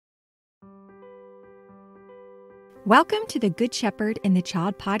Welcome to the Good Shepherd and the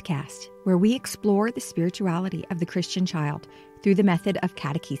Child podcast, where we explore the spirituality of the Christian child through the method of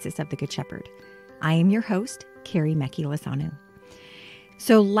Catechesis of the Good Shepherd. I am your host, Carrie Mecki-Lozano.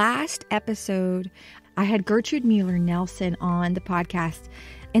 So last episode, I had Gertrude Mueller-Nelson on the podcast,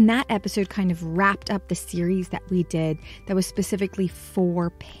 and that episode kind of wrapped up the series that we did that was specifically for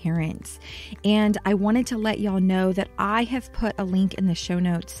parents. And I wanted to let y'all know that I have put a link in the show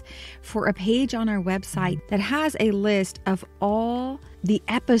notes for a page on our website that has a list of all the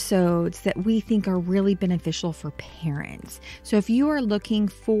episodes that we think are really beneficial for parents. So if you are looking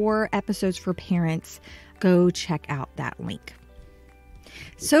for episodes for parents, go check out that link.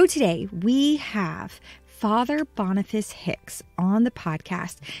 So today we have Fr Boniface Hicks on the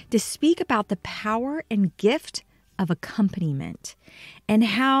podcast to speak about the power and gift of accompaniment and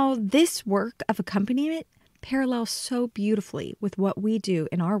how this work of accompaniment parallels so beautifully with what we do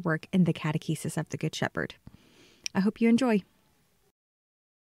in our work in the Catechesis of the Good Shepherd. I hope you enjoy.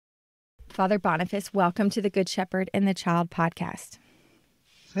 Fr Boniface, welcome to the Good Shepherd and the Child podcast.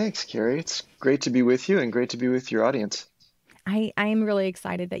 Thanks, Carrie. It's great to be with you and great to be with your audience. I am really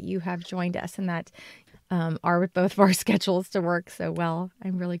excited that you have joined us and that are with both of our schedules to work so well.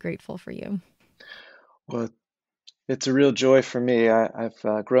 I'm really grateful for you. Well, it's a real joy for me. I've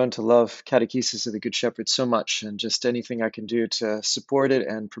grown to love Catechesis of the Good Shepherd so much, and just anything I can do to support it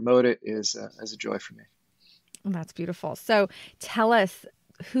and promote it is a joy for me. That's beautiful. So tell us,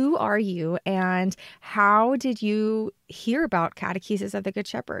 who are you and how did you hear about Catechesis of the Good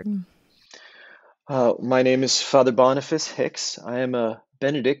Shepherd? My name is Fr Boniface Hicks. I am a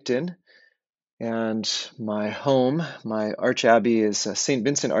Benedictine. And my home, my Archabbey, is Saint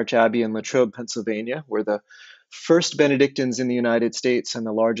Vincent Archabbey in Latrobe, Pennsylvania. We're the first Benedictines in the United States and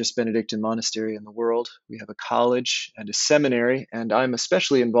the largest Benedictine monastery in the world. We have a college and a seminary, and I'm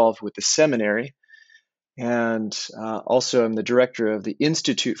especially involved with the seminary. And also I'm the director of the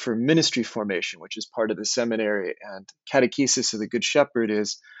Institute for Ministry Formation, which is part of the seminary. And Catechesis of the Good Shepherd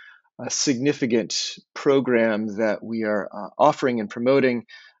is a significant program that we are offering and promoting.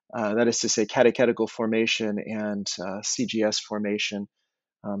 That is to say, catechetical formation and CGS formation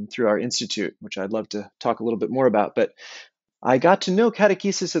through our institute, which I'd love to talk a little bit more about. But I got to know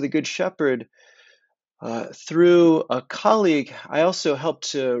Catechesis of the Good Shepherd through a colleague. I also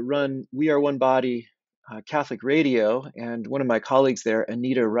helped to run We Are One Body Catholic Radio, and one of my colleagues there,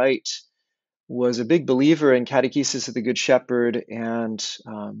 Anita Wright, was a big believer in Catechesis of the Good Shepherd and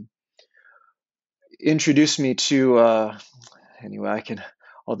introduced me to, anyway,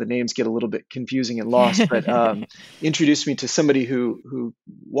 all the names get a little bit confusing and lost, but introduced me to somebody who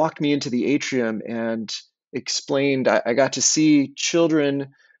walked me into the atrium and explained. I got to see children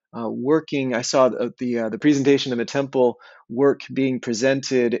working. I saw the presentation in the temple work being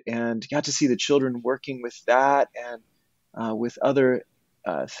presented, and got to see the children working with that and with other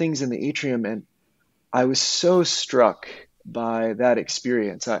things in the atrium. And I was so struck by that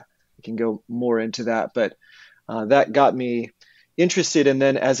experience. I can go more into that, but that got me interested. And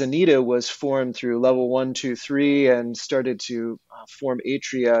then as Anita was formed through level 1, 2, 3 and started to form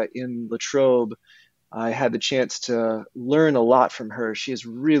atria in Latrobe, I had the chance to learn a lot from her. She has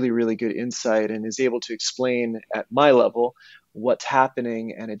really, really good insight and is able to explain at my level what's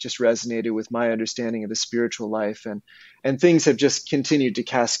happening. And it just resonated with my understanding of the spiritual life. And things have just continued to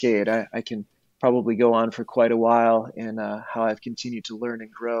cascade. I can probably go on for quite a while in how I've continued to learn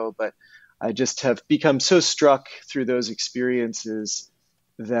and grow, but I just have become so struck through those experiences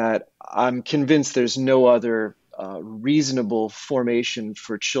that I'm convinced there's no other reasonable formation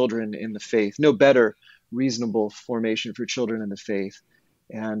for children in the faith, no better reasonable formation for children in the faith,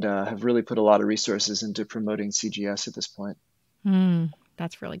 and have really put a lot of resources into promoting CGS at this point.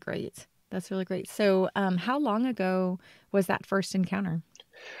 That's really great. That's really great. So how long ago was that first encounter?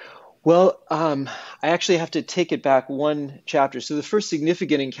 Well, I actually have to take it back one chapter. So the first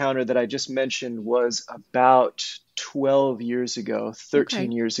significant encounter that I just mentioned was about 12 years ago,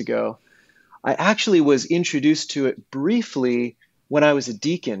 13 years ago. I actually was introduced to it briefly when I was a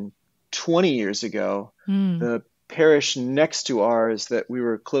deacon 20 years ago. The parish next to ours that we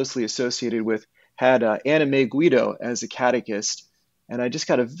were closely associated with had Anna Mae Guido as a catechist. And I just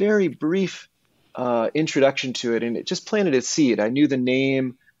got a very brief introduction to it, and it just planted a seed. I knew the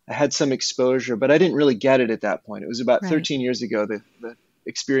name. I had some exposure, but I didn't really get it at that point. It was about 13 years ago, the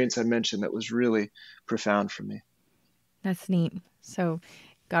experience I mentioned that was really profound for me. That's neat. So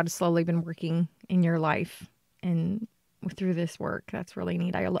God has slowly been working in your life and through this work. That's really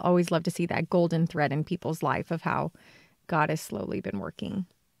neat. I always love to see that golden thread in people's life of how God has slowly been working,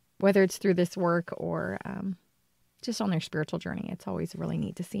 whether it's through this work or just on their spiritual journey. It's always really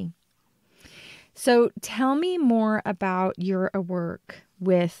neat to see. So tell me more about your work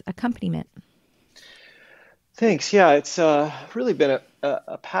with accompaniment. Thanks. Yeah, it's really been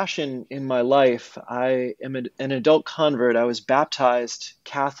a passion in my life. I am an adult convert. I was baptized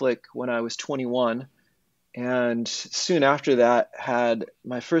Catholic when I was 21, and soon after that had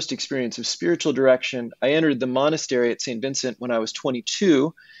my first experience of spiritual direction. I entered the monastery at Saint Vincent when I was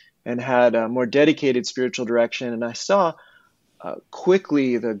 22 and had a more dedicated spiritual direction, and I saw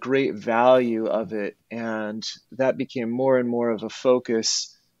quickly the great value of it, and that became more and more of a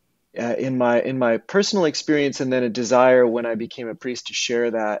focus in my personal experience, and then a desire when I became a priest to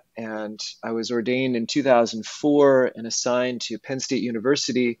share that. And I was ordained in 2004 and assigned to Penn State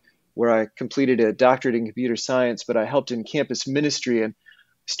University, where I completed a doctorate in computer science, but I helped in campus ministry and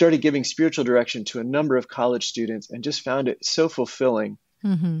started giving spiritual direction to a number of college students, and just found it so fulfilling,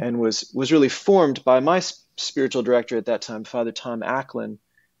 and was really formed by my spiritual director at that time, Father Tom Acklin.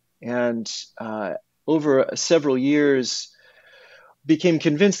 And over several years, became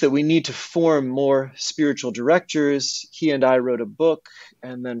convinced that we need to form more spiritual directors. He and I wrote a book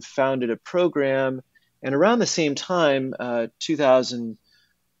and then founded a program. And around the same time,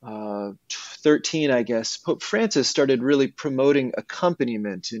 2013, I guess, Pope Francis started really promoting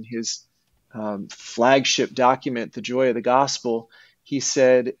accompaniment in his flagship document, The Joy of the Gospel. He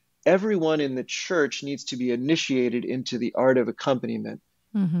said, everyone in the church needs to be initiated into the art of accompaniment.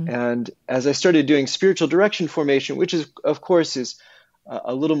 And as I started doing spiritual direction formation, which is, of course, is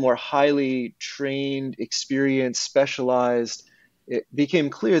a little more highly trained, experienced, specialized, it became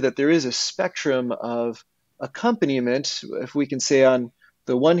clear that there is a spectrum of accompaniment, if we can say on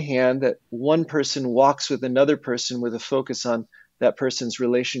the one hand, that one person walks with another person with a focus on that person's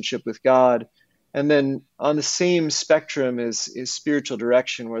relationship with God. And then on the same spectrum is spiritual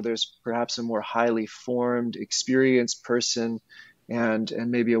direction, where there's perhaps a more highly formed, experienced person, and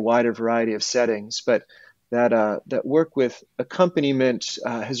maybe a wider variety of settings. But that work with accompaniment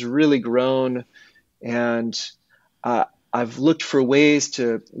has really grown, and I've looked for ways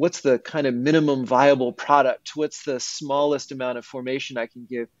to, what's the kind of minimum viable product? What's the smallest amount of formation I can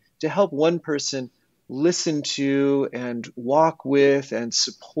give to help one person listen to and walk with and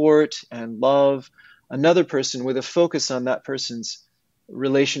support and love another person with a focus on that person's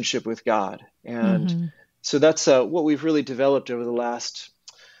relationship with God. And so that's what we've really developed over the last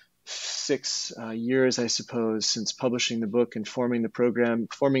 6 years, I suppose, since publishing the book and forming the program,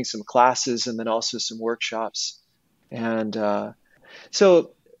 forming some classes, and then also some workshops. And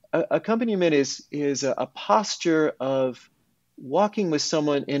so accompaniment is a posture of walking with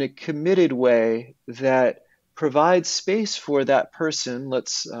someone in a committed way that provides space for that person.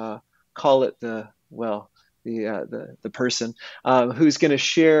 Let's call it the person who's going to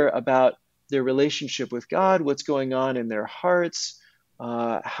share about their relationship with God, what's going on in their hearts,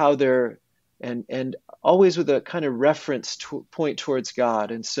 how they're, and always with a kind of reference point towards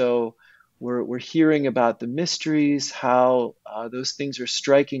God. And so we're hearing about the mysteries, how those things are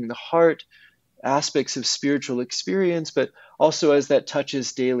striking the heart, aspects of spiritual experience, but also as that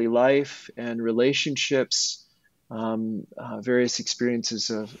touches daily life and relationships, various experiences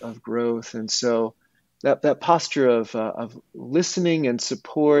of growth. And so that posture of listening and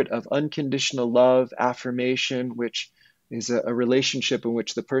support, of unconditional love, affirmation, which is a relationship in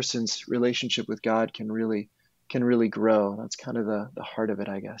which the person's relationship with God can really grow. That's kind of the heart of it,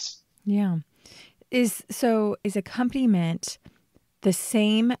 I guess. Yeah. Is accompaniment the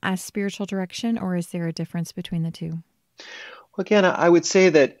same as spiritual direction, or is there a difference between the two? Well, again, I would say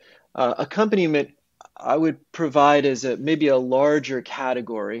that accompaniment I would provide as maybe a larger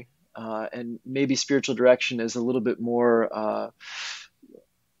category, and maybe spiritual direction is a little bit more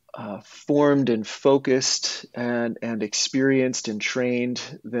formed and focused and experienced and trained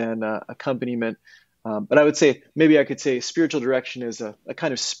than accompaniment. But I would say, maybe I could say spiritual direction is a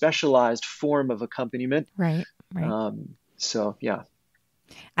kind of specialized form of accompaniment. Right. So, yeah.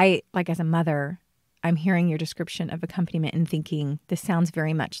 As a mother, I'm hearing your description of accompaniment and thinking, this sounds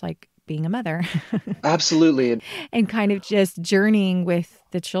very much like being a mother. Absolutely. And kind of just journeying with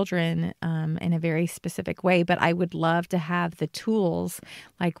the children in a very specific way. But I would love to have the tools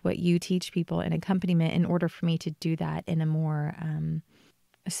like what you teach people in accompaniment in order for me to do that in a more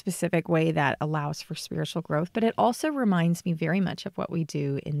specific way that allows for spiritual growth. But it also reminds me very much of what we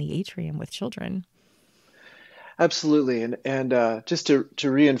do in the atrium with children. Absolutely. And just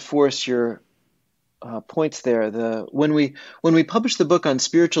to reinforce your points there, when we published the book on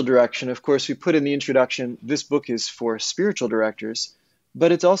spiritual direction, of course, we put in the introduction, this book is for spiritual directors,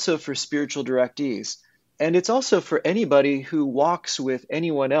 but it's also for spiritual directees. And it's also for anybody who walks with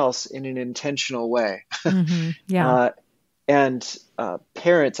anyone else in an intentional way. Yeah. And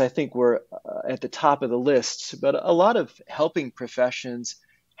parents, I think, at the top of the list, but a lot of helping professions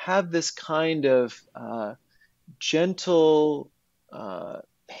have this kind of gentle,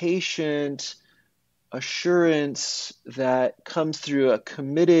 patient assurance that comes through a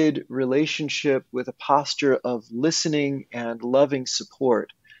committed relationship with a posture of listening and loving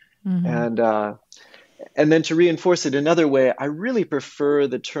support. Mm-hmm. And then to reinforce it another way, I really prefer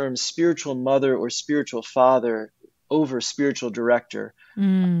the term spiritual mother or spiritual father over spiritual director.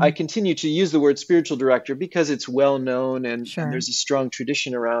 I continue to use the word spiritual director because it's well known and there's a strong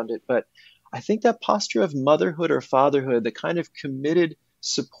tradition around it. But I think that posture of motherhood or fatherhood, the kind of committed,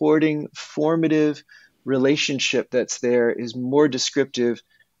 supporting, formative relationship that's there, is more descriptive.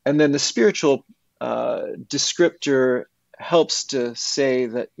 And then the spiritual descriptor helps to say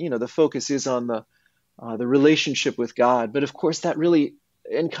that, the focus is on the relationship with God. But of course, that really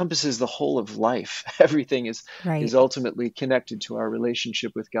encompasses the whole of life. Everything is ultimately connected to our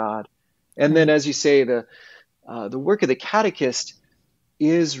relationship with God. And then, as you say, the work of the catechist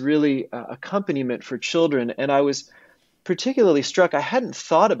is really accompaniment for children. And I was particularly struck. I hadn't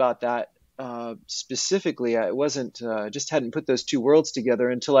thought about that specifically. I just hadn't put those two worlds together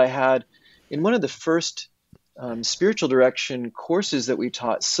until I had, in one of the first spiritual direction courses that we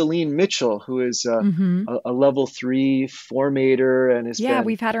taught, Celine Mitchell, who is a level 3 formator and has been...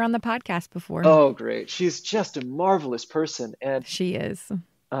 we've had her on the podcast before. Oh, great. She's just a marvelous person. And she is.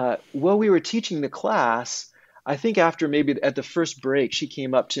 While we were teaching the class, I think after maybe at the first break, she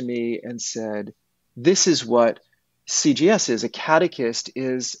came up to me and said, "This is what CGS is. A catechist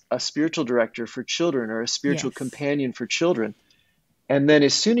is a spiritual director for children, or a spiritual companion for children." And then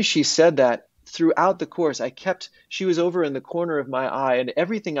as soon as she said that, throughout the course, she was over in the corner of my eye, and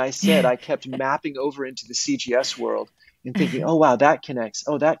everything I said, I kept mapping over into the CGS world and thinking, oh, wow, that connects.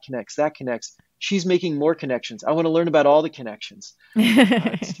 Oh, that connects. That connects. She's making more connections. I want to learn about all the connections.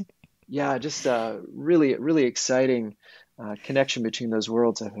 Just really, really exciting connection between those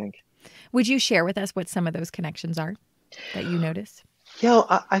worlds, I think. Would you share with us what some of those connections are that you notice?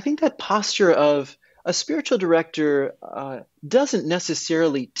 I think that posture of a spiritual director doesn't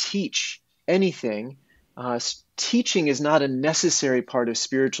necessarily teach anything. Teaching is not a necessary part of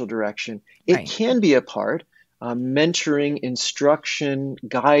spiritual direction. It can be a part. Mentoring, instruction,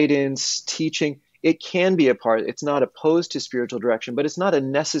 guidance, teaching, it can be a part. It's not opposed to spiritual direction, but it's not a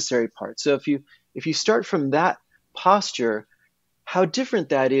necessary part. So if you start from that posture, how different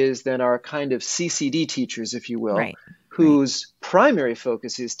that is than our kind of CCD teachers, if you will, whose primary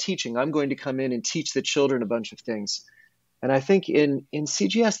focus is teaching. I'm going to come in and teach the children a bunch of things. And I think in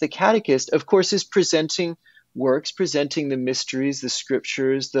CGS, the catechist, of course, is presenting works, presenting the mysteries, the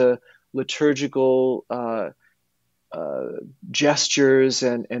scriptures, the liturgical gestures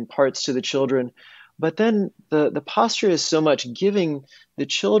and parts to the children. But then the posture is so much giving the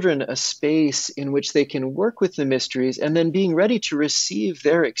children a space in which they can work with the mysteries and then being ready to receive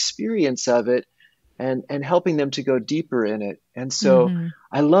their experience of it and helping them to go deeper in it. And so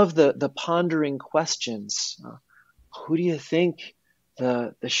I love the pondering questions. Who do you think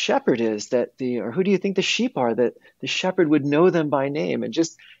the shepherd is or who do you think the sheep are that the shepherd would know them by name? And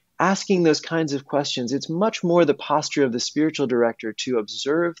just asking those kinds of questions. It's much more the posture of the spiritual director to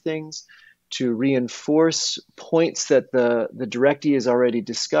observe things, to reinforce points that the directee is already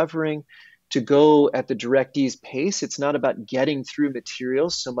discovering, to go at the directee's pace. It's not about getting through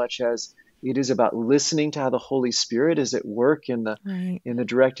materials so much as it is about listening to how the Holy Spirit is at work in the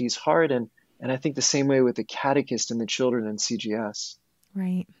directee's heart. And I think the same way with the catechist and the children in CGS.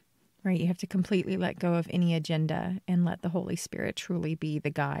 Right. You have to completely let go of any agenda and let the Holy Spirit truly be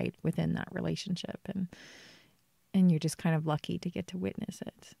the guide within that relationship. And you're just kind of lucky to get to witness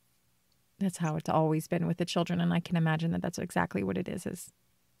it. That's how it's always been with the children. And I can imagine that that's exactly what it is as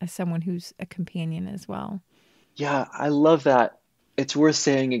someone who's a companion as well. Yeah, I love that. It's worth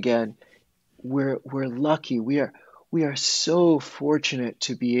saying again, we're lucky. We are so fortunate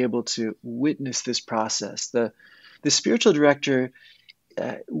to be able to witness this process. The spiritual director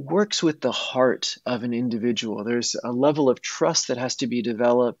works with the heart of an individual. There's a level of trust that has to be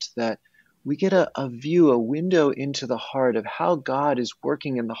developed, that we get a view, a window into the heart of how God is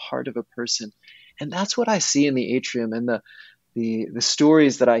working in the heart of a person. And that's what I see in the atrium and the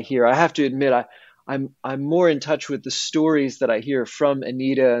stories that I hear. I have to admit, I'm more in touch with the stories that I hear from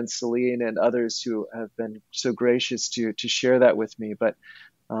Anita and Celine and others who have been so gracious to share that with me. But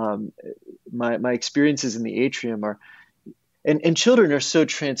my experiences in the atrium are, and children are so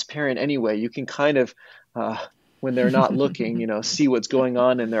transparent anyway. You can kind of, when they're not looking, see what's going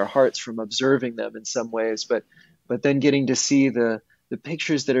on in their hearts from observing them in some ways. But then getting to see the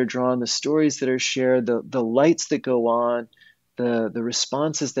pictures that are drawn, the stories that are shared, the lights that go on, the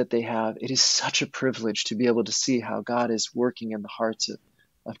responses that they have, it is such a privilege to be able to see how God is working in the hearts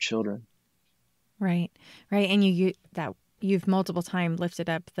of children. Right. And you've multiple times lifted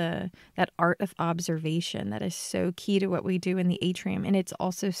up that art of observation that is so key to what we do in the atrium. And it's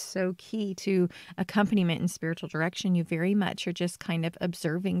also so key to accompaniment and spiritual direction. You very much are just kind of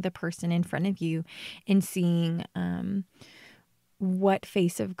observing the person in front of you and seeing what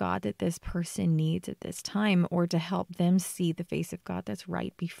face of God that this person needs at this time, or to help them see the face of God that's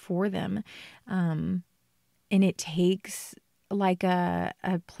right before them. And it takes like a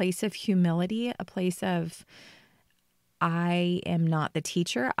place of humility, a place of, I am not the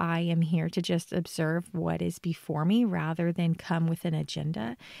teacher. I am here to just observe what is before me rather than come with an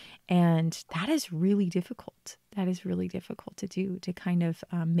agenda. And that is really difficult. That is really difficult to do, to kind of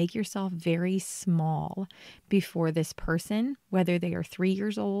make yourself very small before this person, whether they are 3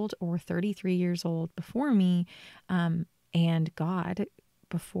 years old or 33 years old before me, and God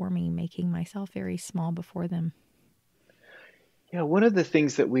before me, making myself very small before them. Yeah, one of the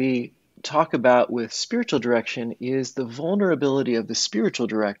things that we talk about with spiritual direction is the vulnerability of the spiritual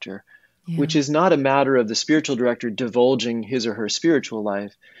director, which is not a matter of the spiritual director divulging his or her spiritual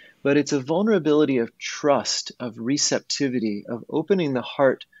life, but it's a vulnerability of trust, of receptivity, of opening the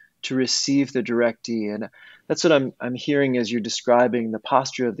heart to receive the directee. And that's what I'm hearing as you're describing the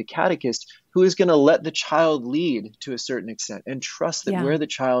posture of the catechist, who is going to let the child lead to a certain extent and trust that where the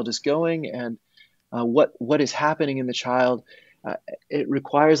child is going and what is happening in the child, it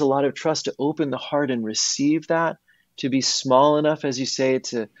requires a lot of trust to open the heart and receive that, to be small enough, as you say,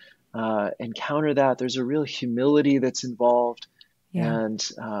 to encounter that. There's a real humility that's involved, and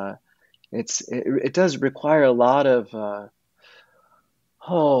it does require a lot of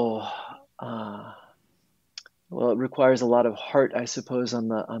it requires a lot of heart, I suppose, on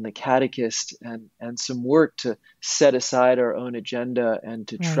the catechist, and some work to set aside our own agenda and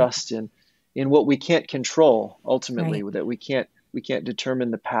to trust in what we can't control ultimately, that we can't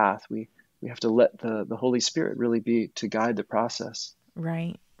determine the path. We have to let the Holy Spirit really be to guide the process.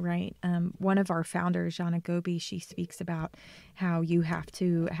 Right. One of our founders, Jana Gobi, she speaks about how you have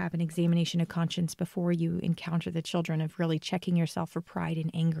to have an examination of conscience before you encounter the children, of really checking yourself for pride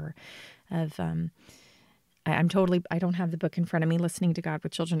and anger. I don't have the book in front of me, Listening to God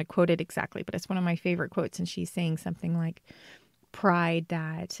with Children, to quote it exactly, but it's one of my favorite quotes. And she's saying something like, pride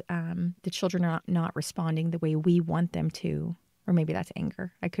that the children are not responding the way we want them to, or maybe that's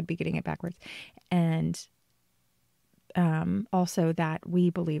anger. I could be getting it backwards. And also that we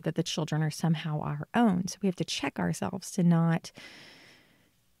believe that the children are somehow our own. So we have to check ourselves to not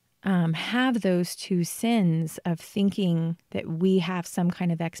have those two sins of thinking that we have some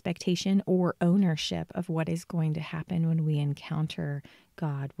kind of expectation or ownership of what is going to happen when we encounter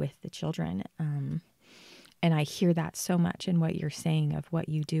God with the children. And I hear that so much in what you're saying of what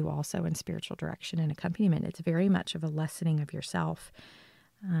you do also in spiritual direction and accompaniment. It's very much of a lessening of yourself,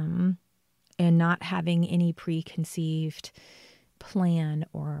 and not having any preconceived plan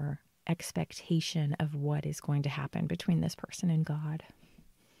or expectation of what is going to happen between this person and God.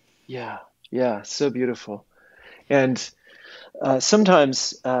 Yeah, so beautiful. And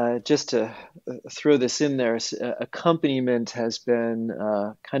sometimes, just to throw this in there, accompaniment has been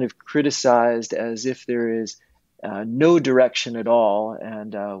kind of criticized as if there is no direction at all.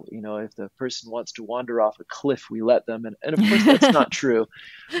 And, if the person wants to wander off a cliff, we let them. And of course, that's not true.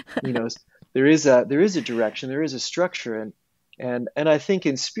 There is a direction, there is a structure. And I think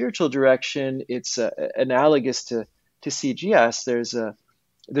in spiritual direction, it's analogous to CGS.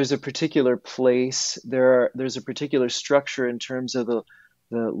 There's a particular place, there's a particular structure in terms of the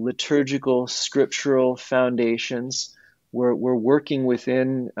liturgical, scriptural foundations. We're working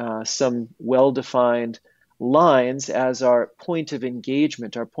within some well-defined lines as our point of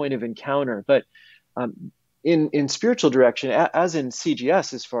engagement, our point of encounter. But in spiritual direction, as in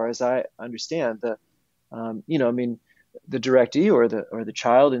CGS, as far as I understand, the directee or the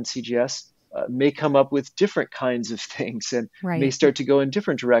child in CGS may come up with different kinds of things and may start to go in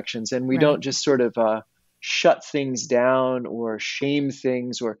different directions. And we don't just sort of shut things down or shame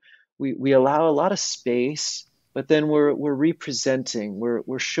things, or we allow a lot of space, but then we're representing,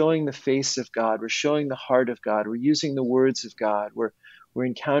 we're showing the face of God, we're showing the heart of God, we're using the words of God, we're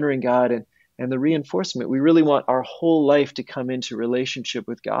encountering God, and the reinforcement. We really want our whole life to come into relationship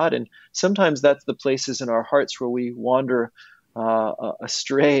with God. And sometimes that's the places in our hearts where we wander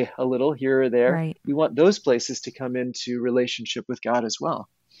astray a little here or there. We want those places to come into relationship with God as well.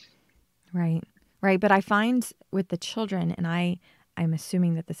 Right. But I find with the children, and I I'm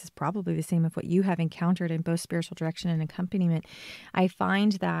assuming that this is probably the same of what you have encountered in both spiritual direction and accompaniment. I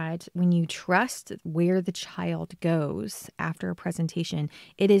find that when you trust where the child goes after a presentation,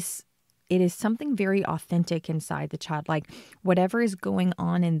 it is something very authentic inside the child. Like whatever is going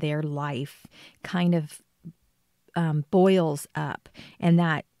on in their life kind of boils up, and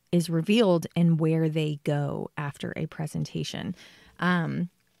that is revealed in where they go after a presentation.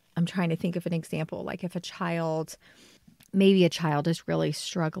 I'm trying to think of an example, like if maybe a child is really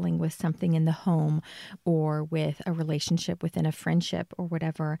struggling with something in the home or with a relationship within a friendship or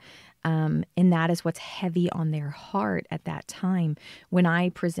whatever, and that is what's heavy on their heart at that time. When I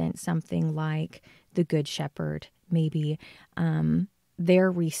present something like the Good Shepherd, maybe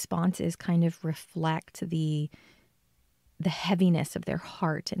their responses kind of reflect the heaviness of their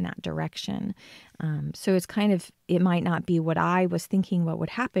heart in that direction. So it might not be what I was thinking what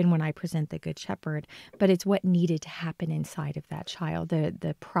would happen when I present the Good Shepherd, but it's what needed to happen inside of that child,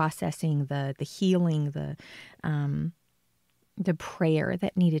 the processing, the healing, the prayer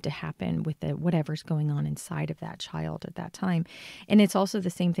that needed to happen with whatever's going on inside of that child at that time. And it's also the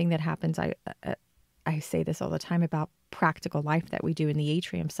same thing that happens. I say this all the time about practical life that we do in the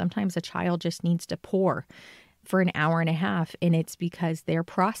atrium. Sometimes a child just needs to pour for an hour and a half, and it's because they're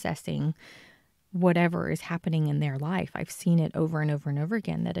processing whatever is happening in their life. I've seen it over and over and over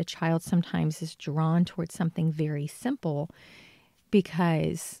again, that a child sometimes is drawn towards something very simple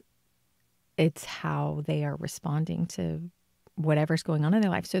because it's how they are responding to whatever's going on in their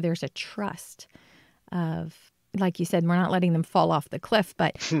life. So there's a trust of, like you said, we're not letting them fall off the cliff,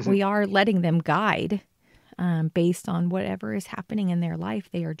 but we are letting them guide based on whatever is happening in their life.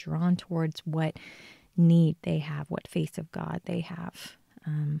 They are drawn towards what need they have, what face of God they have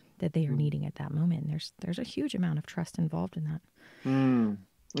that they are needing at that moment. And there's a huge amount of trust involved in that.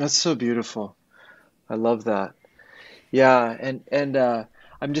 That's so beautiful. I love that. Yeah, and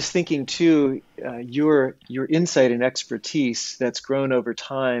I'm just thinking too, your insight and expertise that's grown over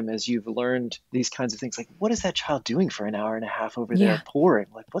time as you've learned these kinds of things. Like, what is that child doing for an hour and a half over there pouring?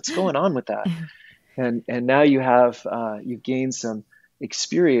 Like, what's going on with that? And now you've gained some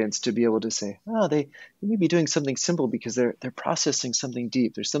experience to be able to say, oh, they may be doing something simple because they're processing something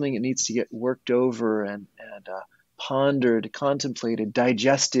deep. There's something that needs to get worked over and pondered, contemplated,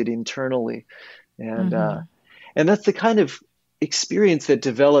 digested internally. And that's the kind of experience that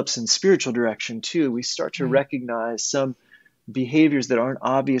develops in spiritual direction too. We start to recognize some behaviors that aren't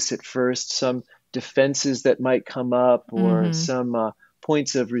obvious at first, some defenses that might come up, or some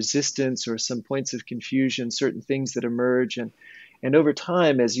points of resistance or some points of confusion, certain things that emerge. And over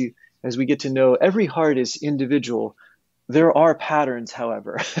time, as we get to know, every heart is individual. There are patterns,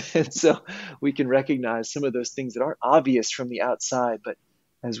 however, and so we can recognize some of those things that aren't obvious from the outside, but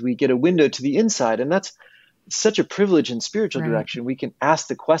as we get a window to the inside, and that's such a privilege in spiritual direction, we can ask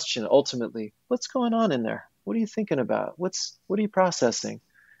the question ultimately, what's going on in there? What are you thinking about? What are you processing?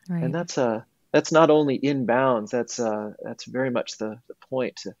 Right. And that's not only in bounds, that's very much the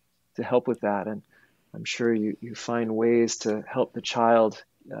point to help with that. And I'm sure you find ways to help the child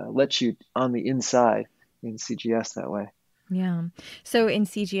let you on the inside in CGS that way. Yeah. So in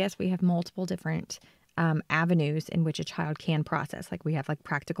CGS, we have multiple different avenues in which a child can process. Like we have like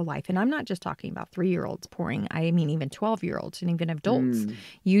practical life. And I'm not just talking about 3-year-olds pouring. I mean, even 12-year-olds and even adults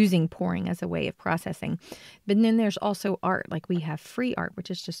using pouring as a way of processing. But then there's also art. Like we have free art, which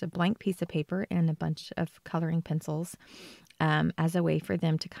is just a blank piece of paper and a bunch of coloring pencils as a way for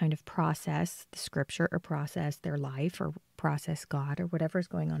them to kind of process the scripture or process their life or process God or whatever's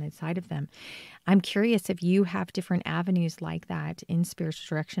going on inside of them. I'm curious if you have different avenues like that in spiritual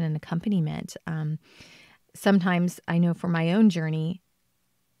direction and accompaniment. Sometimes I know for my own journey,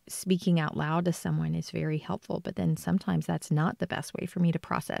 speaking out loud to someone is very helpful, but then sometimes that's not the best way for me to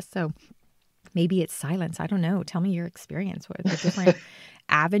process. So maybe it's silence. I don't know. Tell me your experience with the different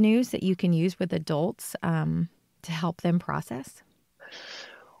avenues that you can use with adults to help them process.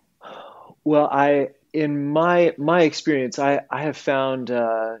 Well, in my experience, I have found,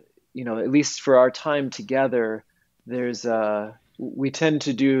 at least for our time together, we tend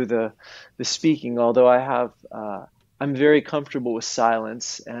to do the speaking, although I'm very comfortable with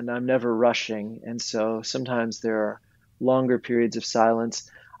silence and I'm never rushing. And so sometimes there are longer periods of silence.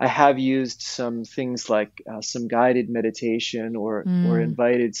 I have used some things like some guided meditation or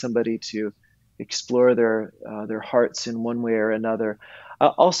invited somebody to explore their hearts in one way or another.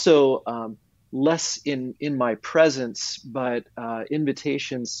 Also, less in my presence, but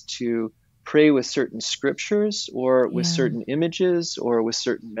invitations to pray with certain scriptures or with certain images or with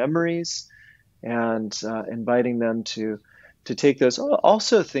certain memories, and inviting them to take those.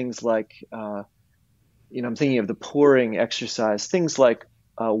 Also things like I'm thinking of the pouring exercise, things like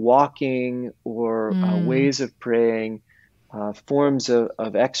walking or ways of praying, forms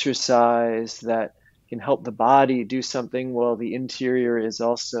of exercise that can help the body do something while the interior is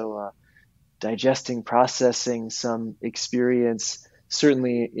also digesting, processing some experience,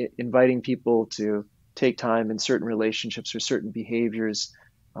 certainly inviting people to take time in certain relationships or certain behaviors,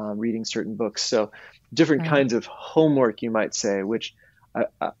 reading certain books. So different kinds of homework, you might say, which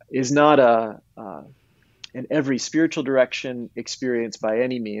is not an every spiritual direction experience by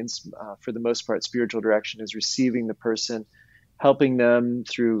any means. For the most part, spiritual direction is receiving the person, helping them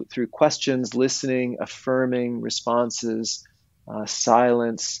through questions, listening, affirming responses,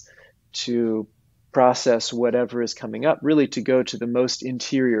 silence, to process whatever is coming up, really to go to the most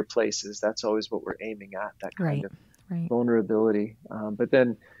interior places. That's always what we're aiming at, that kind of vulnerability. But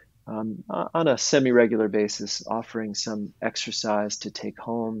then on a semi-regular basis, offering some exercise to take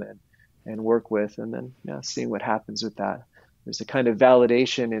home and work with, and then seeing what happens with that. There's a kind of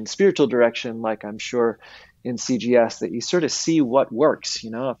validation in spiritual direction, like I'm sure in CGS, that you sort of see what works.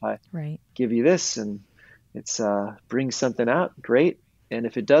 If I give you this and it's brings something out, great. And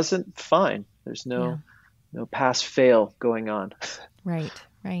if it doesn't, fine. There's no pass fail going on. Right.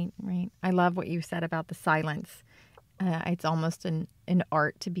 I love what you said about the silence. It's almost an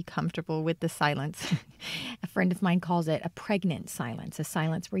art to be comfortable with the silence. A friend of mine calls it a pregnant silence, a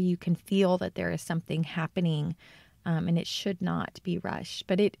silence where you can feel that there is something happening, and it should not be rushed.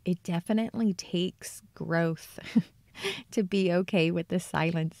 But it definitely takes growth to be okay with the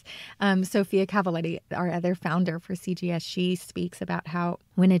silence. Sophia Cavalletti, our other founder for CGS, she speaks about how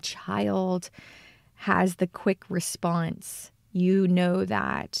when a child has the quick response, you know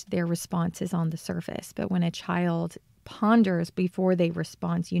that their response is on the surface. But when a child ponders before they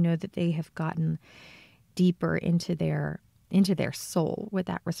respond, you know that they have gotten deeper into their soul with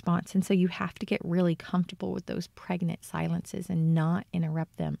that response. And so you have to get really comfortable with those pregnant silences and not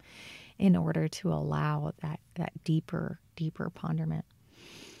interrupt them in order to allow that deeper ponderment.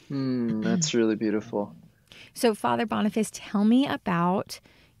 That's really beautiful. So Father Boniface, tell me about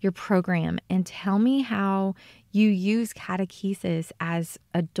your program and tell me how you use catechesis as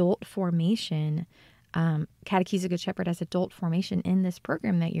adult formation, Catechesis of Good Shepherd as adult formation in this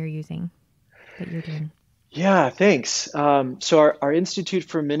program that you're doing. Yeah, thanks. So our Institute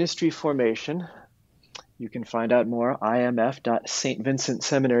for Ministry Formation, you can find out more,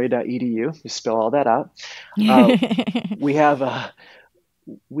 imf.stvincentseminary.edu. You spell all that out. We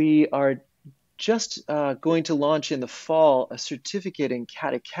are just going to launch in the fall a certificate in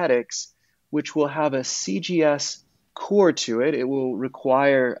catechetics, which will have a CGS core to it. It will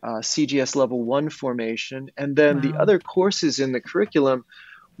require CGS level 1 formation. And then the other courses in the curriculum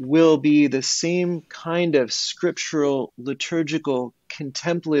will be the same kind of scriptural, liturgical,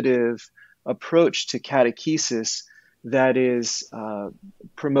 contemplative approach to catechesis that is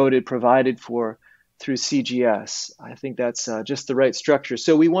provided for through CGS. I think that's just the right structure.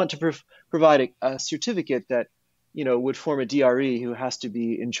 So we want to provide a certificate that would form a DRE who has to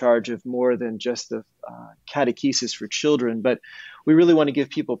be in charge of more than just the catechesis for children. But we really want to give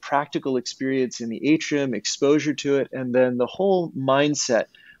people practical experience in the atrium, exposure to it, and then the whole mindset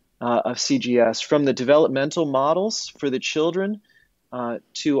of CGS, from the developmental models for the children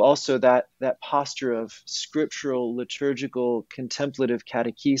to also that posture of scriptural, liturgical, contemplative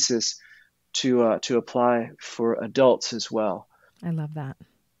catechesis to apply for adults as well. I love that.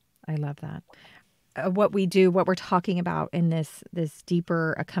 What we're talking about in this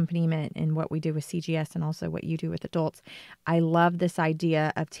deeper accompaniment in what we do with CGS and also what you do with adults, I love this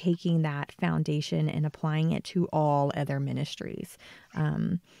idea of taking that foundation and applying it to all other ministries,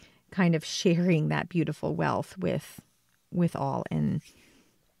 kind of sharing that beautiful wealth with all. And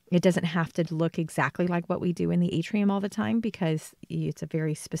it doesn't have to look exactly like what we do in the atrium all the time, because it's a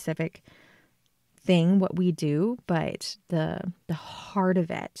very specific thing what we do, but the heart of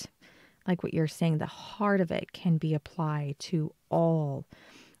it, like what you're saying, the heart of it can be applied to all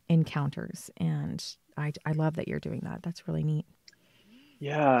encounters. And I love that you're doing that. That's really neat.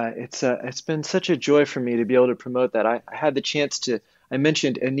 Yeah, it's been such a joy for me to be able to promote that. I had the chance I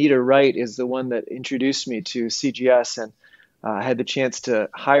mentioned Anita Wright is the one that introduced me to CGS, and I had the chance to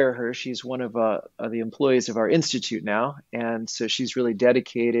hire her. She's one of the employees of our institute now, and so she's really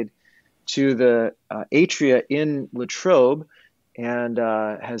dedicated to the atria in Latrobe, and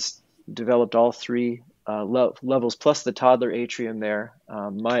has developed all three levels plus the toddler atrium there.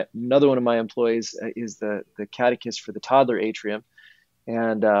 Another one of my employees is the catechist for the toddler atrium,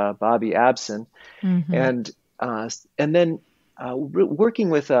 and Bobby Abson, and then working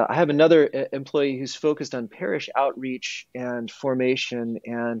with I have another employee who's focused on parish outreach and formation,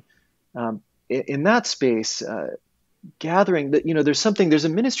 and in that space, gathering that, there's a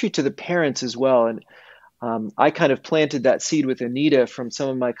ministry to the parents as well. And I kind of planted that seed with Anita from some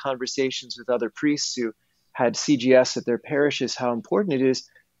of my conversations with other priests who had CGS at their parishes, how important it is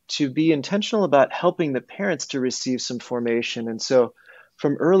to be intentional about helping the parents to receive some formation. And so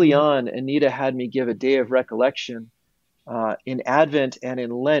from early on, Anita had me give a day of recollection in Advent and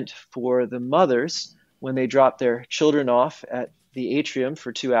in Lent for the mothers when they dropped their children off at the atrium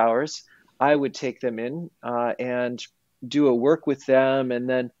for 2 hours. I would take them in and do a work with them, and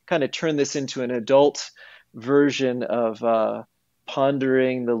then kind of turn this into an adult version of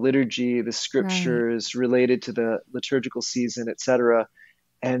pondering the liturgy, the scriptures related to the liturgical season, etc.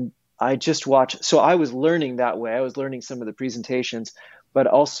 And I just watched. So I was learning that way. I was learning some of the presentations, but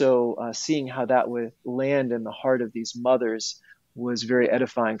also seeing how that would land in the heart of these mothers was very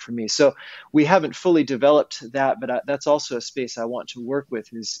edifying for me. So we haven't fully developed that, but that's also a space I want to work with,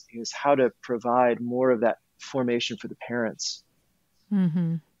 is how to provide more of that formation for the parents.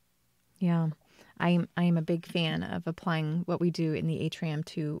 Mm-hmm. Yeah. I am a big fan of applying what we do in the atrium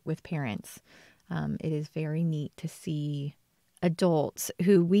with parents. It is very neat to see adults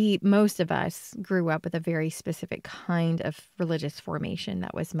who most of us grew up with a very specific kind of religious formation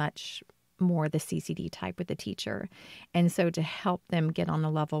that was much more the CCD type with the teacher. And so to help them get on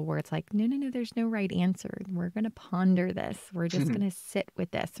a level where it's like, no, there's no right answer. We're going to ponder this. We're just going to sit with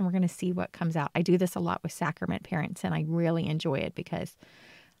this, and we're going to see what comes out. I do this a lot with sacrament parents, and I really enjoy it because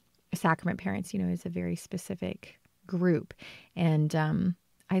sacrament parents, is a very specific group. And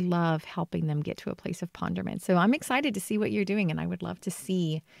I love helping them get to a place of ponderment. So I'm excited to see what you're doing, and I would love to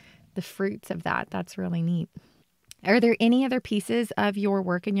see the fruits of that. That's really neat. Are there any other pieces of your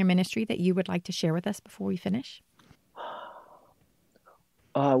work and your ministry that you would like to share with us before we finish?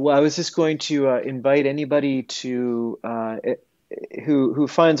 Well, I was just going to invite anybody to who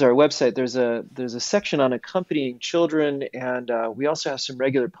finds our website. There's a section on accompanying children, and we also have some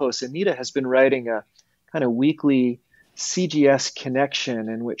regular posts. Anita has been writing a kind of weekly CGS connection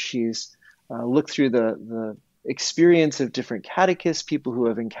in which she's looked through the experience of different catechists, people who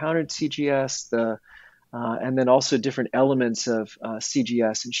have encountered CGS, and then also different elements of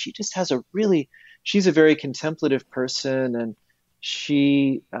CGS. And she just has she's a very contemplative person, and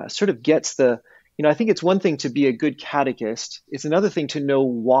she sort of gets I think it's one thing to be a good catechist. It's another thing to know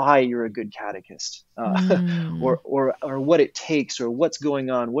why you're a good catechist, or what it takes, or what's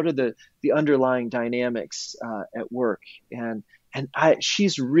going on. What are the underlying dynamics at work? And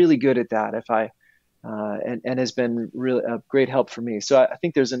she's really good at that. And has been really a great help for me. So I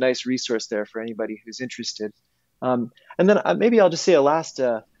think there's a nice resource there for anybody who's interested. And then maybe I'll just say a last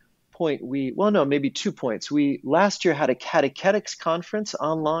point. Maybe 2 points. We last year had a catechetics conference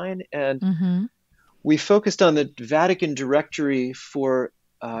online, and we focused on the Vatican Directory for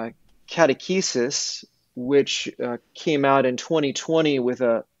Catechesis, which came out in 2020 with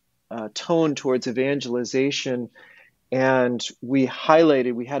a tone towards evangelization. And we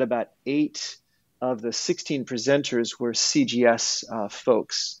had about 8 of the 16 presenters were CGS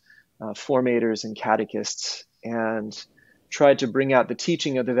folks, formators and catechists, and tried to bring out the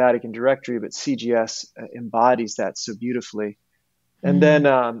teaching of the Vatican Directory, but CGS embodies that so beautifully. And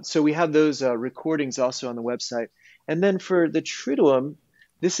then, so we have those recordings also on the website. And then for the Triduum,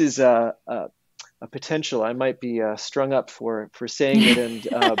 this is a potential. I might be strung up for saying it,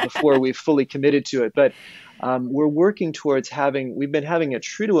 and before we've fully committed to it. But we're working towards we've been having a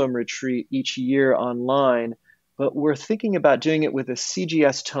Triduum retreat each year online, but we're thinking about doing it with a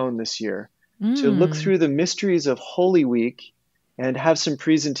CGS tone this year, to look through the mysteries of Holy Week and have some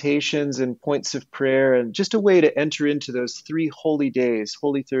presentations and points of prayer, and just a way to enter into those 3 holy days,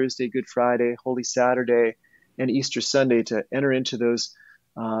 Holy Thursday, Good Friday, Holy Saturday, and Easter Sunday, to enter into those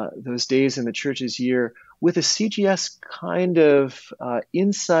days in the church's year with a CGS kind of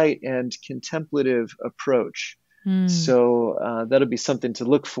insight and contemplative approach. So that'll be something to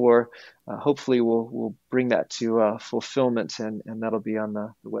look for. Hopefully we'll bring that to fulfillment, and that'll be on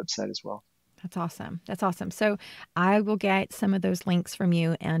the website as well. That's awesome. That's awesome. So I will get some of those links from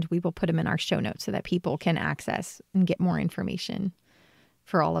you, and we will put them in our show notes so that people can access and get more information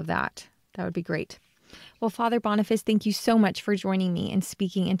for all of that. That would be great. Well, Father Boniface, thank you so much for joining me and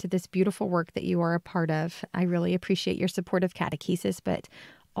speaking into this beautiful work that you are a part of. I really appreciate your support of catechesis, but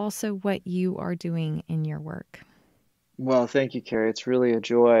also what you are doing in your work. Well, thank you, Carrie. It's really a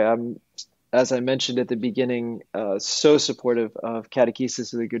joy. As I mentioned at the beginning, so supportive of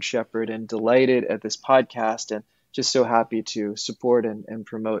Catechesis of the Good Shepherd, and delighted at this podcast, and just so happy to support and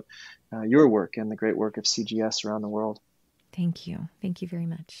promote your work and the great work of CGS around the world. Thank you. Thank you very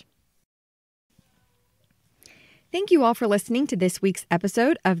much. Thank you all for listening to this week's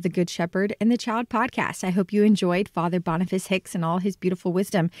episode of the Good Shepherd and the Child podcast. I hope you enjoyed Fr Boniface Hicks and all his beautiful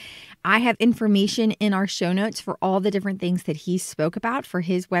wisdom. I have information in our show notes for all the different things that he spoke about for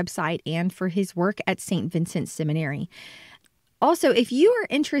his website and for his work at Saint Vincent Seminary. Also, if you are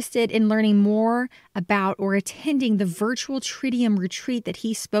interested in learning more about or attending the virtual Triduum retreat that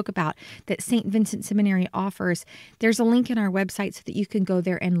he spoke about that Saint Vincent Seminary offers, there's a link in our website so that you can go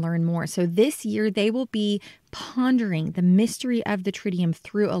there and learn more. So this year, they will be pondering the mystery of the Triduum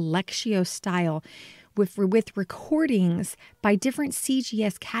through a lectio style with recordings by different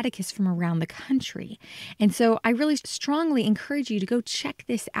CGS catechists from around the country. And so I really strongly encourage you to go check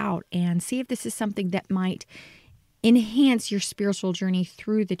this out and see if this is something that might enhance your spiritual journey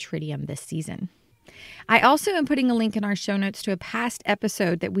through the Triduum this season. I also am putting a link in our show notes to a past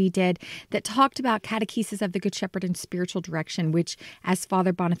episode that we did that talked about Catechesis of the Good Shepherd and spiritual direction, which, as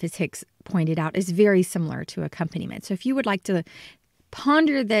Fr Boniface Hicks pointed out, is very similar to accompaniment. So if you would like to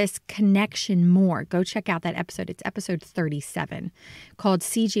ponder this connection more, go check out that episode. It's episode 37, called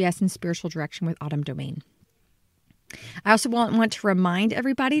CGS and Spiritual Direction with Autumn Domain. I also want to remind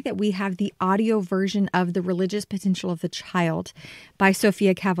everybody that we have the audio version of The Religious Potential of the Child by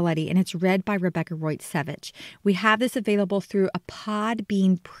Sophia Cavalletti, and it's read by Rebecca Royce-Savage. We have this available through a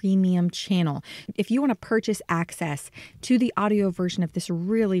Podbean premium channel. If you want to purchase access to the audio version of this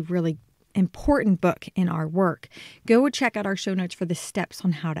really, really important book in our work, go check out our show notes for the steps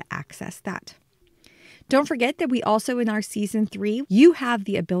on how to access that. Don't forget that we also, in our season 3, you have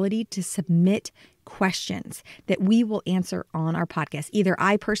the ability to submit questions that we will answer on our podcast. Either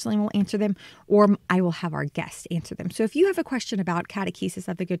I personally will answer them or I will have our guests answer them. So if you have a question about Catechesis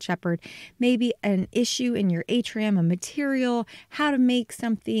of the Good Shepherd, maybe an issue in your atrium, a material, how to make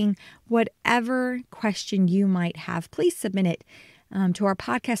something, whatever question you might have, please submit it to our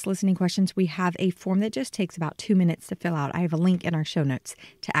podcast listening questions. We have a form that just takes about 2 minutes to fill out. I have a link in our show notes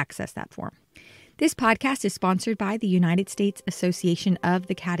to access that form. This podcast is sponsored by the United States Association of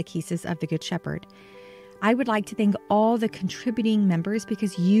the Catechesis of the Good Shepherd. I would like to thank all the contributing members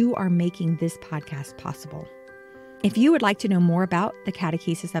because you are making this podcast possible. If you would like to know more about the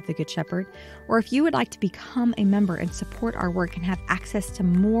Catechesis of the Good Shepherd, or if you would like to become a member and support our work and have access to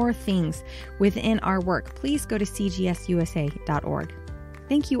more things within our work, please go to cgsusa.org.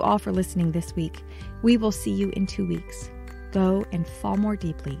 Thank you all for listening this week. We will see you in 2 weeks. Go and fall more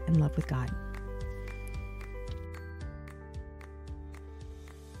deeply in love with God.